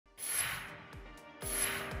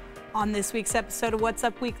On this week's episode of What's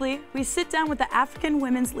Up Weekly, we sit down with the African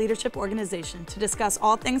Women's Leadership Organization to discuss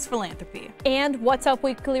all things philanthropy. And What's Up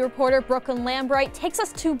Weekly reporter Brookelyn Lambright takes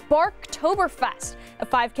us to Barktoberfest, a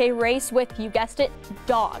 5K race with, you guessed it,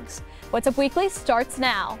 dogs. What's Up Weekly starts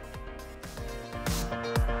now.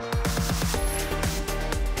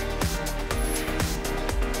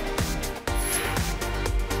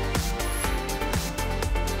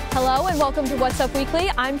 Hello and welcome to What's Up Weekly.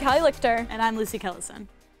 I'm Cali Lichter. And I'm Lucy Kellison.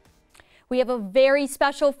 We have a very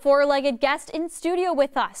special four-legged guest in studio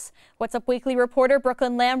with us. What's Up Weekly reporter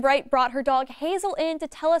Brookelyn Lambright brought her dog Hazel in to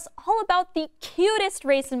tell us all about the cutest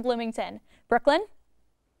race in Bloomington. Brookelyn?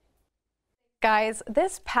 Guys,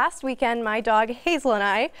 this past weekend, my dog Hazel and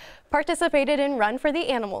I participated in Run for the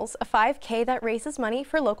Animals, a 5K that raises money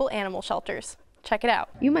for local animal shelters. Check it out.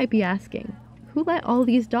 You might be asking, who let all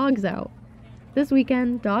these dogs out? This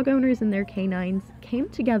weekend, dog owners and their canines came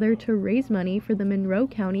together to raise money for the Monroe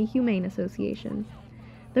County Humane Association.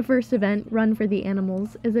 The first event, Run for the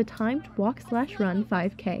Animals, is a timed walk/run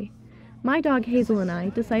 5K. My dog Hazel and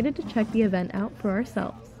I decided to check the event out for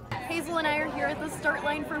ourselves. Hazel and I are here at the start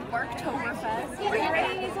line for Barktoberfest. Are you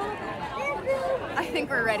ready, Hazel? I think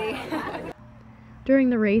we're ready. During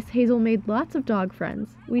the race, Hazel made lots of dog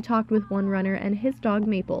friends. We talked with one runner and his dog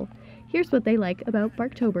Maple. Here's what they like about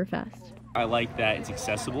Barktoberfest. I like that it's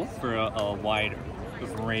accessible for a wide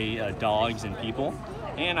array of dogs and people,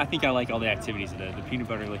 and I think I like all the activities, the peanut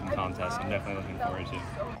butter licking contest. I'm definitely looking forward to.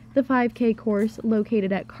 The 5K course,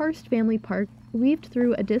 located at Karst Family Park, weaved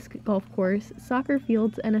through a disc golf course, soccer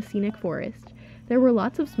fields, and a scenic forest. There were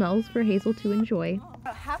lots of smells for Hazel to enjoy.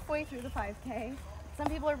 About halfway through the 5K, some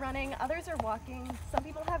people are running, others are walking, some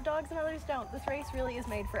people have dogs and others don't. This race really is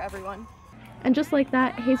made for everyone. And just like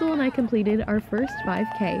that, Hazel and I completed our first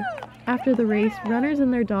 5K. After the race, runners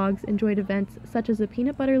and their dogs enjoyed events such as a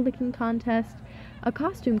peanut butter licking contest, a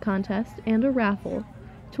costume contest, and a raffle.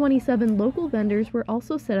 27 local vendors were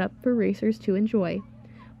also set up for racers to enjoy.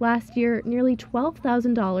 Last year, nearly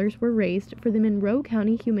 $12,000 were raised for the Monroe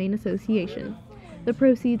County Humane Association. The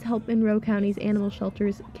proceeds help Monroe County's animal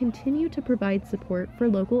shelters continue to provide support for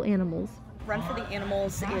local animals. Run for the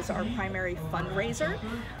Animals is our primary fundraiser.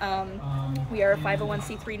 We are a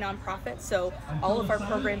 501c3 nonprofit, so all of our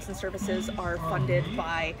programs and services are funded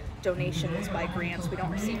by donations, by grants. We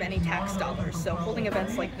don't receive any tax dollars, so holding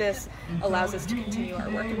events like this allows us to continue our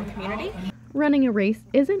work in the community. Running a race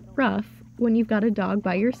isn't rough when you've got a dog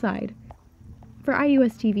by your side. For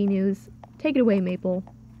IUSTV News, take it away, Maple.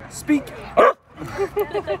 Speak!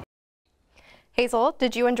 Hazel,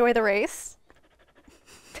 did you enjoy the race?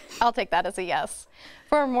 I'll take that as a yes.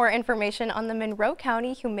 For more information on the Monroe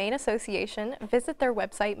County Humane Association, visit their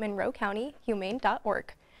website,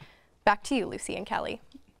 monroecountyhumane.org. Back to you, Lucy and Cali.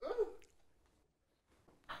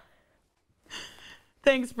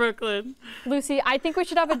 Thanks, Brookelyn. Lucy, I think we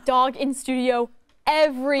should have a dog in studio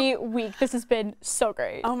every week. This has been so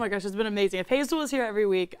great. Oh my gosh, it's been amazing. If Hazel was here every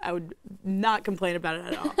week, I would not complain about it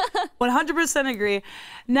at all. 100% agree.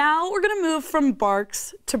 Now we're gonna move from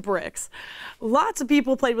barks to bricks. Lots of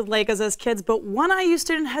people played with Legos as kids, but one IU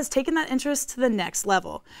student has taken that interest to the next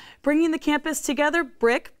level, bringing the campus together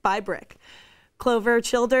brick by brick. Clover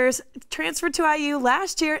Childers transferred to IU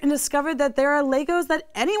last year and discovered that there are Legos that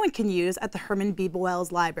anyone can use at the Herman B.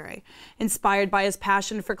 Wells Library. Inspired by his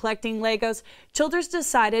passion for collecting Legos, Childers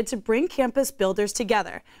decided to bring campus builders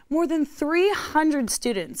together. More than 300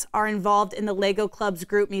 students are involved in the Lego Club's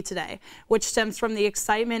group meet today, which stems from the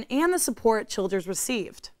excitement and the support Childers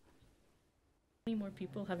received. Many more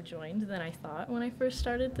people have joined than I thought when I first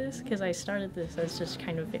started this, because I started this as just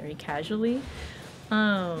kind of very casually.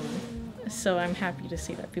 So I'm happy to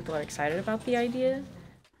see that people are excited about the idea.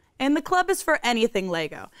 And the club is for anything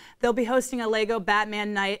Lego. They'll be hosting a Lego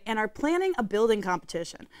Batman night and are planning a building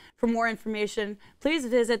competition. For more information, please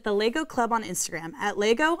visit the Lego Club on Instagram at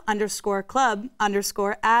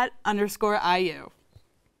Lego_club_at_IU.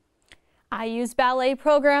 IU's ballet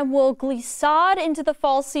program will glissade into the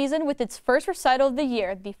fall season with its first recital of the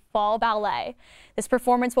year, the Fall Ballet. This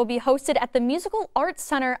performance will be hosted at the Musical Arts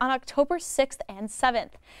Center on October 6th and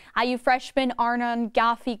 7th. IU freshman Arnon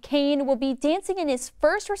Gaffey-Kane will be dancing in his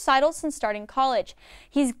first recital since starting college.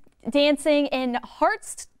 He's dancing in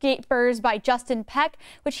Heartscapers by Justin Peck,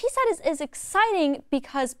 which he said is exciting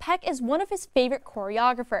because Peck is one of his favorite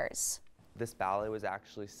choreographers. This ballet was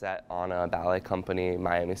actually set on a ballet company,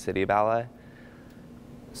 Miami City Ballet.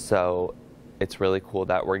 So it's really cool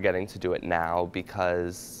that we're getting to do it now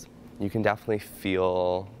because you can definitely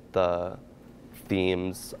feel the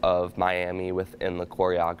themes of Miami within the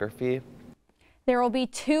choreography. There will be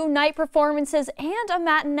 2 night performances and a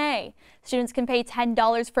matinee. Students can pay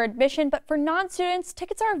 $10 for admission, but for non-students,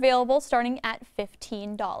 tickets are available starting at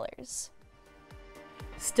 $15.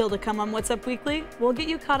 Still to come on What's Up Weekly, we'll get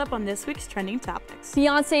you caught up on this week's trending topics.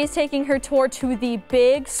 Beyonce is taking her tour to the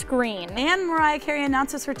big screen. And Mariah Carey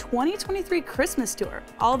announces her 2023 Christmas tour.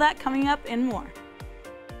 All that coming up and more.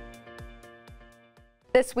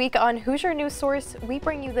 This week on Hoosier News Source, we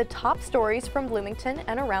bring you the top stories from Bloomington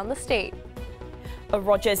and around the state. A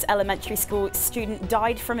Rogers Elementary School student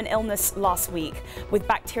died from an illness last week. With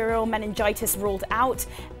bacterial meningitis ruled out,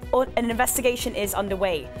 an investigation is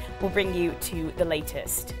underway. We'll bring you to the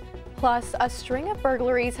latest. Plus, a string of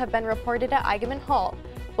burglaries have been reported at Eigenman Hall.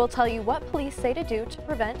 We'll tell you what police say to do to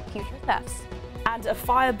prevent future thefts. And a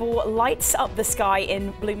fireball lights up the sky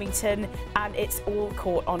in Bloomington, and it's all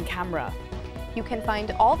caught on camera. You can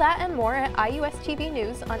find all that and more at IUSTV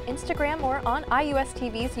News on Instagram or on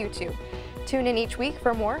IUSTV's YouTube. Tune in each week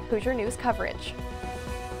for more Hoosier News coverage.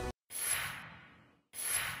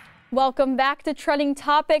 Welcome back to Trending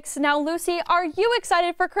Topics. Now, Lucy, are you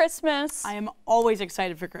excited for Christmas? I am always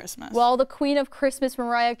excited for Christmas. Well, the Queen of Christmas,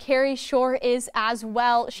 Mariah Carey, sure is as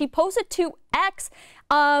well. She posted to X,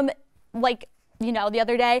 the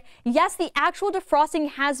other day. Yes, the actual defrosting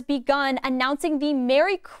has begun, announcing the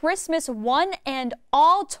Merry Christmas One and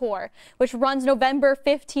All Tour, which runs November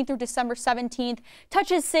 15th through December 17th,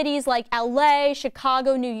 touches cities like LA,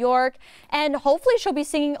 Chicago, New York, and hopefully she'll be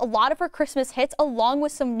singing a lot of her Christmas hits along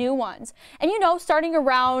with some new ones. And starting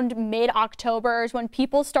around mid-October is when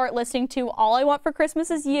people start listening to All I Want for Christmas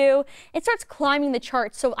Is You. It starts climbing the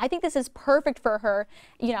charts, so I think this is perfect for her,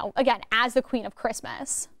 again, as the Queen of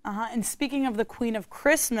Christmas. And speaking of the Queen of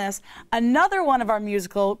Christmas, another one of our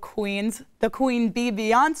musical queens, the Queen Bee,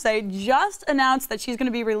 Beyonce, just announced that she's going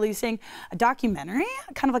to be releasing a documentary,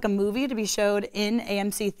 kind of like a movie to be showed in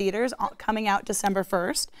AMC theaters coming out December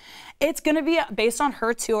 1st. It's going to be based on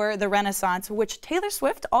her tour, The Renaissance, which Taylor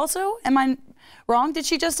Swift also, am I wrong? Did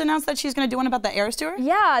she just announce that she's going to do one about the Eras Tour?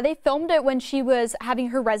 Yeah, they filmed it when she was having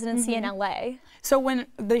her residency in LA. So when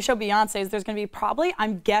they show Beyonce's, there's going to be probably,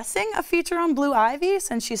 I'm guessing, a feature on Blue Ivy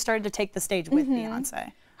since she started to take the stage with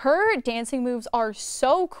Beyonce. Her dancing moves are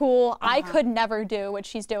so cool. I could never do what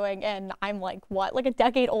she's doing, and I'm like a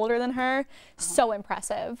decade older than her. So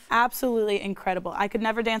impressive. Absolutely incredible. I could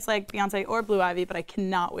never dance like Beyonce or Blue Ivy, but I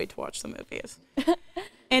cannot wait to watch the movies.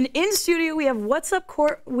 And in studio, we have What's Up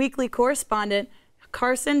Weekly correspondent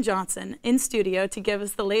Carson Johnson in studio to give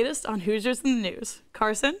us the latest on Hoosiers in the news.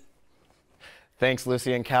 Carson? Thanks,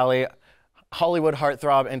 Lucy and Cali. Hollywood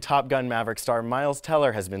heartthrob and Top Gun Maverick star Miles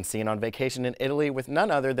Teller has been seen on vacation in Italy with none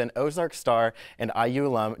other than Ozark star and IU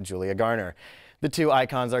alum Julia Garner. The two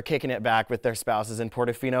icons are kicking it back with their spouses in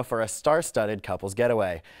Portofino for a star-studded couples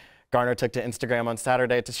getaway. Garner took to Instagram on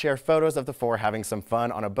Saturday to share photos of the four having some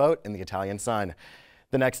fun on a boat in the Italian sun.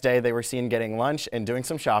 The next day, they were seen getting lunch and doing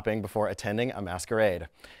some shopping before attending a masquerade.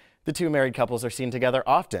 The two married couples are seen together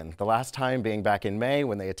often, the last time being back in May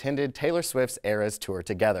when they attended Taylor Swift's Eras Tour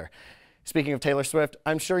together. Speaking of Taylor Swift,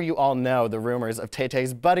 I'm sure you all know the rumors of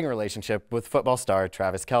Tay-Tay's budding relationship with football star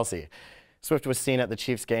Travis Kelce. Swift was seen at the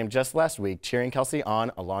Chiefs game just last week cheering Kelce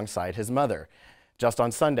on alongside his mother. Just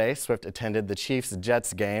on Sunday, Swift attended the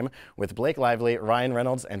Chiefs-Jets game with Blake Lively, Ryan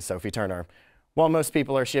Reynolds, and Sophie Turner. While most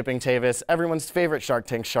people are shipping Tavis, everyone's favorite Shark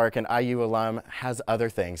Tank shark and IU alum has other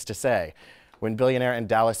things to say. When billionaire and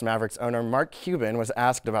Dallas Mavericks owner Mark Cuban was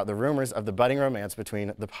asked about the rumors of the budding romance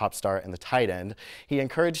between the pop star and the tight end, he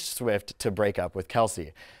encouraged Swift to break up with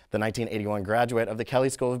Kelce. The 1981 graduate of the Cali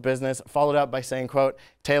School of Business followed up by saying, quote,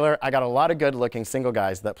 "Taylor, I got a lot of good-looking single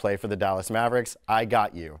guys that play for the Dallas Mavericks. I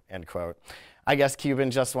got you," end quote. I guess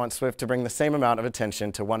Cuban just wants Swift to bring the same amount of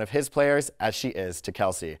attention to one of his players as she is to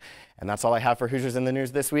Kelce. And that's all I have for Hoosiers in the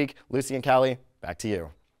News this week. Lucy and Cali, back to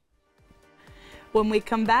you. When we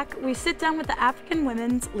come back, we sit down with the African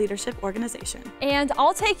Women's Leadership Organization. And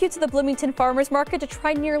I'll take you to the Bloomington Farmers Market to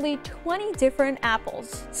try nearly 20 different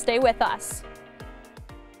apples. Stay with us.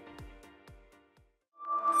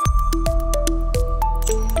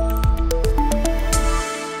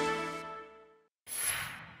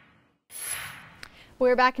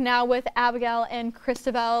 We're back now with Abigail and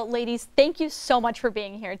Christabel. Ladies, thank you so much for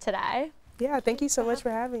being here today. Yeah, thank you so much for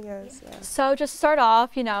having us. Yeah. So just start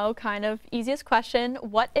off, kind of easiest question.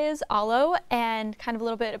 What is AWLO and kind of a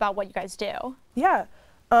little bit about what you guys do? Yeah,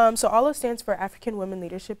 so AWLO stands for African Women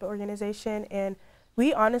Leadership Organization, and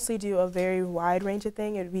we honestly do a very wide range of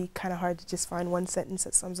things. It would be kind of hard to just find one sentence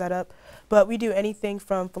that sums that up. But we do anything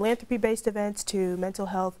from philanthropy-based events to mental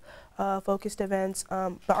health focused events.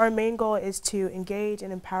 But our main goal is to engage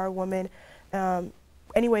and empower women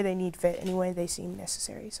any way they need fit, any way they seem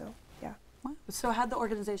necessary. So, yeah. Wow. So how'd the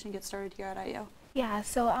organization get started here at IU? Yeah,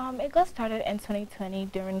 so it got started in 2020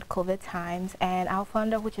 during COVID times, and our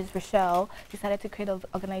founder, which is Rochelle, decided to create an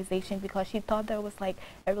organization because she thought there was like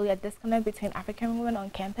a disconnect between African women on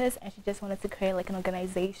campus, and she just wanted to create like an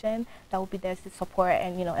organization that would be there to support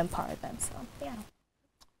and, you know, empower them. So yeah.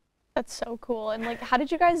 That's so cool. And like, how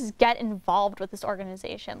did you guys get involved with this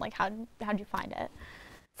organization? Like, how'd you find it?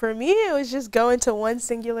 For me, it was just going to one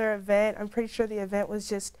singular event. I'm pretty sure the event was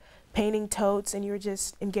just painting totes, and you were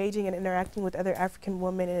just engaging and interacting with other African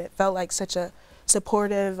women, and it felt like such a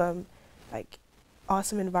supportive, like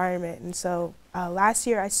awesome environment. And so last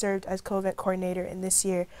year I served as co-event coordinator, and this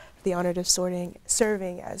year the honor of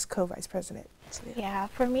serving as co-vice president. So, yeah,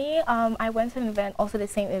 for me, I went to an event, also the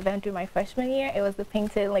same event during my freshman year. It was the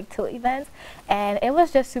Painted like Tote event, and it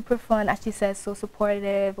was just super fun. As she said, so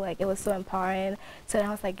supportive, like it was so empowering. So then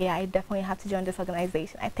I was like, yeah, I definitely have to join this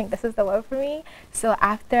organization. I think this is the one for me. So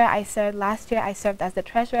after I served last year, I served as the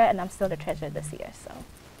treasurer, and I'm still the treasurer this year. So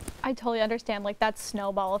I totally understand like that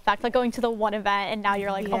snowball effect, like going to the one event and now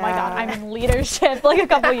you're like, oh my God, I'm in leadership like a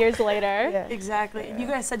couple years later. Yeah. Exactly. Yeah. You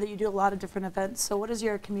guys said that you do a lot of different events. So what does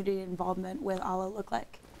your community involvement with AWLO look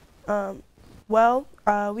like?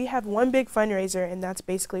 We have one big fundraiser, and that's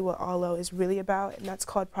basically what AWLO is really about, and that's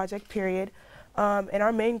called Project Period. And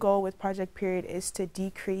our main goal with Project Period is to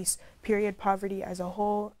decrease period poverty as a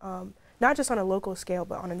whole, not just on a local scale,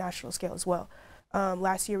 but on a national scale as well.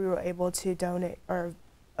 Last year we were able to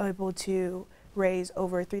raise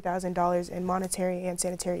over $3,000 in monetary and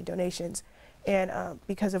sanitary donations. And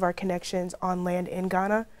because of our connections on land in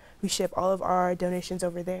Ghana, we ship all of our donations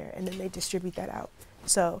over there, and then they distribute that out.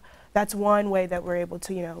 So that's one way that we're able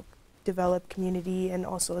to, you know, develop community and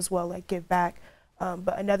also as well like give back.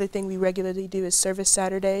 But another thing we regularly do is service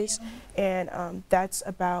Saturdays, and that's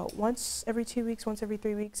about once every 2 weeks, once every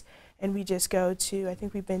 3 weeks. And we just go to, I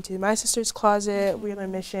think we've been to My Sister's Closet, Wheeler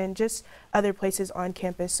Mission, just other places on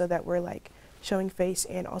campus so that we're like showing face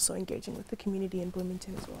and also engaging with the community in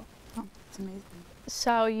Bloomington as well. Oh, that's amazing.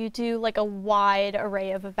 So you do like a wide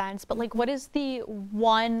array of events, but like what is the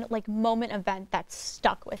one like moment event that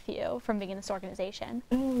stuck with you from being in this organization?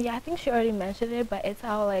 Yeah, I think she already mentioned it, but it's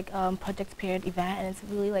our like Project Period event, and it's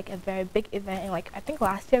really like a very big event. And like I think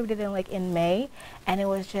last year we did it like in May, and it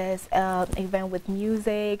was just an event with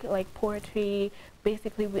music, like poetry.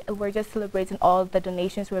 Basically, we're just celebrating all the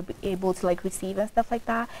donations we're able to like receive and stuff like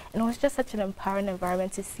that. And it was just such an empowering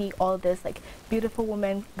environment to see all this like beautiful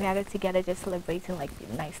women gathered together, just celebrating like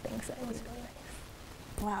nice things. So it was really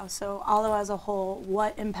nice. Wow. So AWLO as a whole,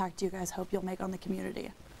 what impact do you guys hope you'll make on the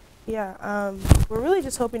community? Yeah, we're really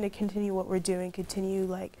just hoping to continue what we're doing, continue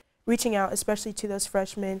like reaching out, especially to those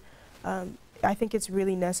freshmen. I think it's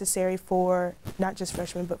really necessary for not just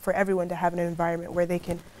freshmen, but for everyone to have an environment where they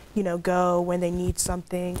can, you know, go when they need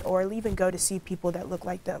something, or even go to see people that look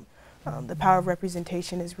like them. The power of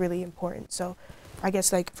representation is really important. So I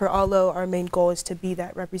guess like for AWLO, our main goal is to be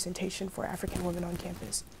that representation for African women on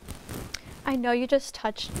campus. I know you just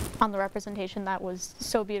touched on the representation that was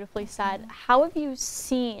so beautifully said. How have you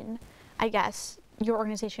seen, I guess, your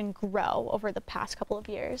organization grow over the past couple of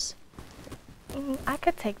years? I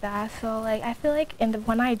could take that. So like I feel like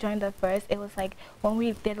when I joined the first, it was like when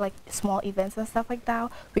we did like small events and stuff like that,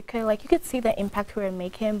 we could like you could see the impact we were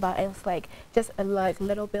making, but it was like just a like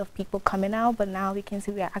little bit of people coming out. But now we can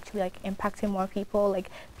see we are actually like impacting more people. Like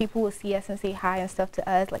people will see us and say hi and stuff to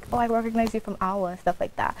us, like, oh, I recognize you from AWLO and stuff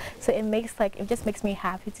like that. So it just makes me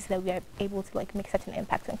happy to see that we are able to like make such an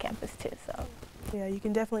impact on campus too. So yeah, you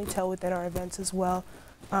can definitely tell within our events as well.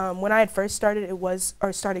 When I had first started,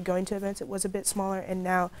 started going to events, it was a bit smaller, and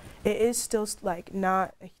now it is still like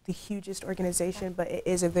not the hugest organization, but it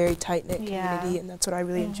is a very tight-knit community, and that's what I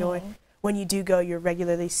really enjoy. When you do go, you're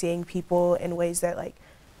regularly seeing people in ways that like,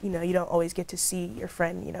 you know, you don't always get to see your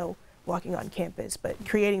friend, you know, walking on campus, but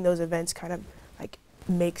creating those events kind of like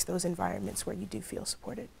makes those environments where you do feel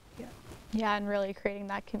supported. Yeah, and really creating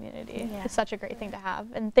that community. Yeah. It's such a great thing to have.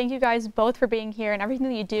 And thank you guys both for being here and everything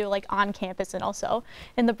that you do like on campus and also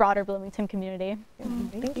in the broader Bloomington community.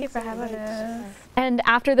 Thank you for having us. And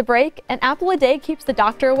after the break, an apple a day keeps the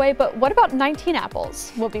doctor away, but what about 19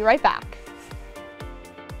 apples? We'll be right back.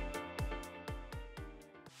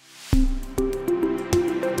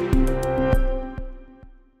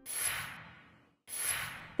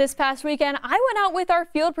 This past weekend, I went out with our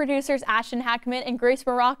field producers Ashton Hackman and Grace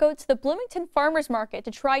Morocco to the Bloomington Farmers Market to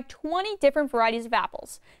try 20 different varieties of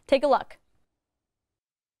apples. Take a look.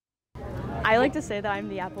 I like to say that I'm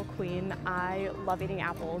the apple queen. I love eating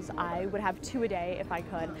apples. I would have 2 a day if I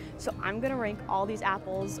could. So I'm gonna rank all these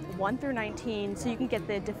apples 1 through 19 so you can get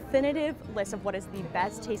the definitive list of what is the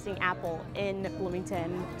best tasting apple in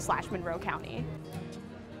Bloomington/Monroe County.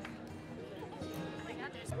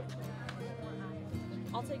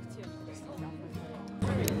 I'll take 2.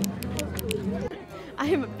 I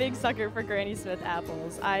am a big sucker for Granny Smith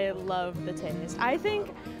apples. I love the taste. I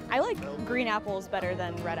think I like green apples better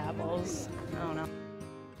than red apples. I don't know.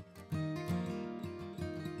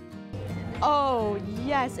 Oh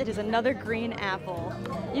yes, it is another green apple.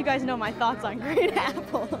 You guys know my thoughts on green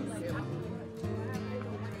apples.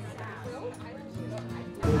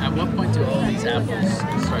 At what point do all these apples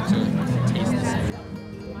start to taste the same?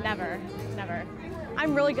 Never.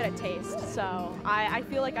 I'm really good at taste, so I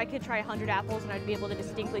feel like I could try 100 apples and I'd be able to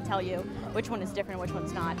distinctly tell you which one is different and which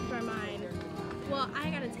one's not. For mine, well, I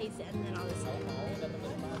gotta taste it and then I'll decide.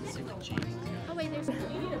 Oh wait, there's.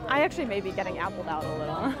 I actually may be getting appled out a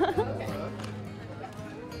little.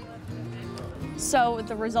 So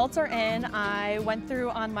the results are in. I went through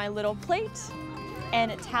on my little plate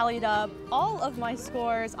and tallied up all of my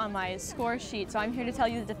scores on my score sheet. So I'm here to tell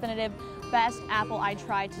you the definitive best apple I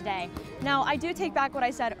tried today. Now, I do take back what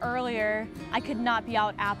I said earlier. I could not be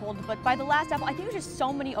out-appled, but by the last apple, I think there's just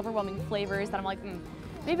so many overwhelming flavors that I'm like,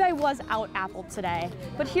 maybe I was out-appled today.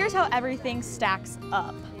 But here's how everything stacks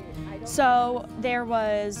up. So there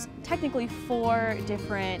was technically 4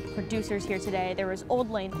 different producers here today. There was Old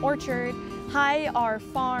Lane Orchard, High R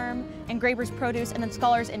Farm, and Graber's Produce, and then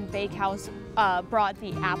Scholars and Bakehouse brought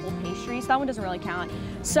the apple pastry, so that one doesn't really count.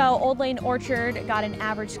 So Old Lane Orchard got an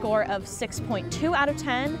average score of 6.2 out of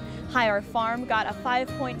 10. High R Farm got a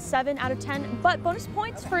 5.7 out of 10, but bonus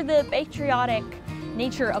points for the patriotic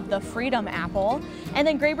nature of the Freedom apple. And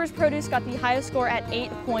then Graber's Produce got the highest score at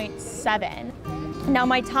 8.7. Now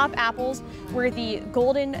my top apples were the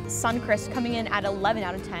Golden Suncrisp coming in at 11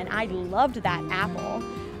 out of 10. I loved that apple.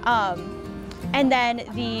 And then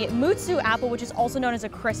the Mutsu apple, which is also known as a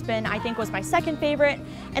Crispin, I think was my second favorite.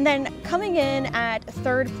 And then coming in at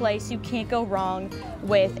 3rd place, you can't go wrong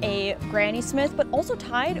with a Granny Smith, but also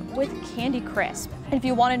tied with Candy Crisp. And if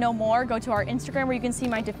you want to know more, go to our Instagram where you can see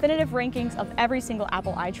my definitive rankings of every single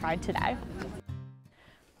apple I tried today.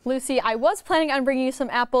 Lucy, I was planning on bringing you some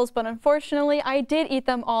apples, but unfortunately, I did eat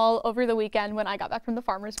them all over the weekend when I got back from the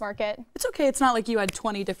farmer's market. It's okay. It's not like you had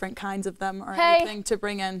 20 different kinds of them or anything to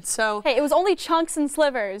bring in. So hey, it was only chunks and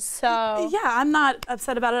slivers, so. Yeah, I'm not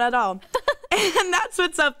upset about it at all. And that's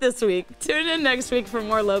what's up this week. Tune in next week for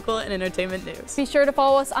more local and entertainment news. Be sure to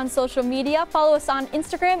follow us on social media. Follow us on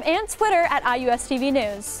Instagram and Twitter at IUSTV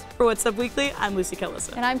News. For What's Up Weekly, I'm Lucy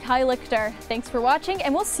Kellison. And I'm Kai Lichter. Thanks for watching,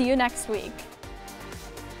 and we'll see you next week.